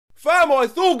Fam, I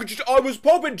thought I was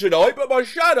popping tonight, but my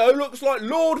shadow looks like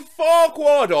Lord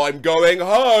Farquaad. I'm going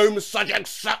home. Subject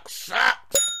sucks.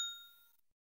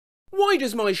 Why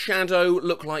does my shadow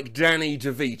look like Danny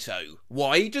DeVito?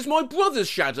 Why does my brother's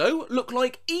shadow look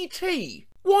like E.T.?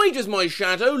 Why does my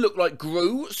shadow look like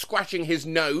Gru scratching his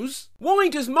nose? Why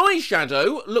does my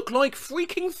shadow look like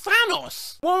freaking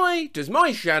Thanos? Why does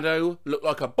my shadow look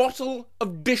like a bottle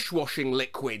of dishwashing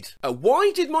liquid?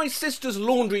 Why did my sister's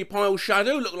laundry pile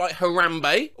shadow look like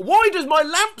Harambe? Why does my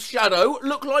lamp's shadow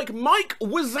look like Mike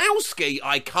Wazowski?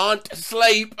 I can't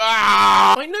sleep.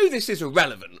 I know this is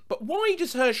irrelevant, but why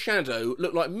does her shadow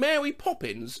look like Mary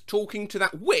Poppins talking to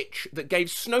that witch that gave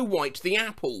Snow White the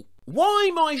apple?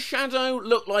 Why my shadow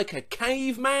look like a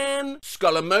caveman,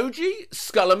 skull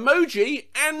emoji,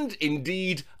 and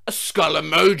indeed a skull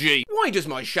emoji? Why does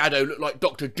my shadow look like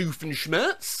Dr.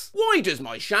 Doofenshmirtz? Why does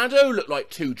my shadow look like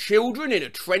two children in a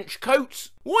trench coat?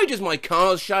 Why does my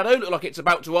car's shadow look like it's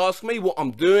about to ask me what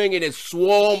I'm doing in his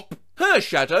swamp? Her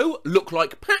shadow look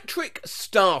like Patrick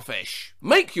Starfish.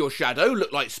 Make your shadow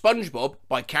look like SpongeBob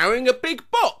by carrying a big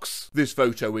box. This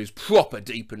photo is proper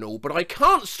deep and all, but I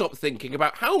can't stop thinking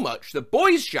about how much the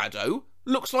boy's shadow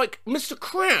looks like Mr.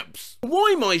 Krabs.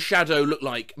 Why my shadow look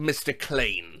like Mr.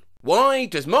 Clean? Why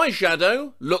does my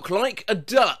shadow look like a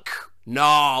duck?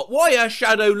 Nah, why her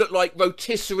shadow look like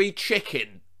rotisserie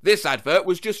chicken? This advert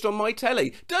was just on my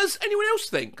telly. Does anyone else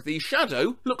think the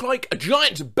shadow look like a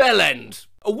giant bell end?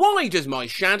 Why does my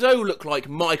shadow look like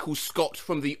Michael Scott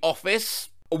from The Office?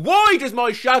 Why does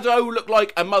my shadow look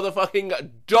like a motherfucking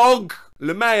dog?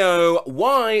 LeMayo,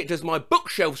 why does my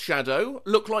bookshelf shadow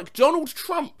look like Donald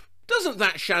Trump? Doesn't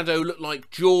that shadow look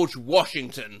like George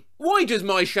Washington? Why does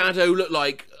my shadow look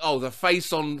like, the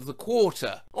face on The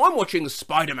Quarter? I'm watching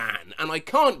Spider-Man, and I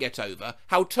can't get over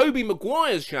how Tobey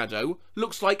Maguire's shadow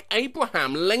looks like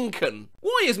Abraham Lincoln.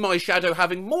 Why is my shadow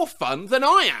having more fun than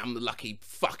I am, lucky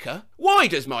fucker? Why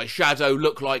does my shadow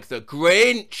look like the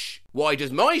Grinch? Why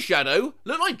does my shadow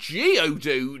look like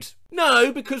Geodude?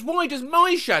 No, because why does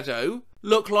my shadow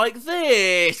look like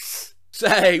this?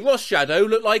 Say, Ross' shadow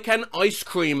look like an ice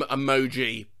cream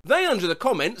emoji. They under the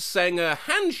comments saying a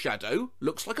hand shadow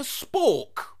looks like a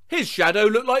spork. His shadow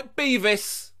looked like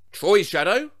Beavis. Troy's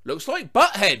shadow looks like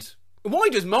Butthead. Why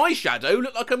does my shadow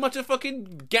look like a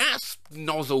motherfucking gas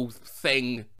nozzle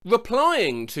thing?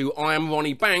 Replying to I am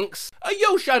Ronnie Banks,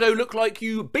 your shadow look like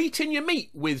you beating your meat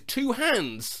with two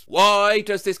hands. Why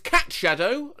does this cat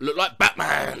shadow look like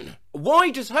Batman?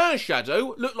 Why does her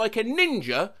shadow look like a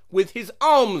ninja with his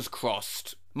arms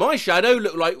crossed? My shadow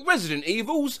look like Resident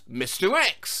Evil's Mr.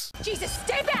 X. Jesus,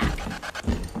 stay back!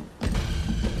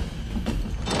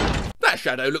 That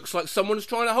shadow looks like someone's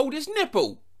trying to hold his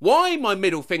nipple. Why my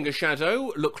middle finger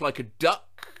shadow look like a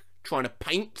duck trying to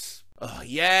paint? Oh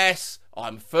yes,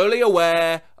 I'm fully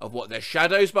aware of what the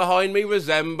shadows behind me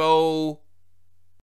resemble.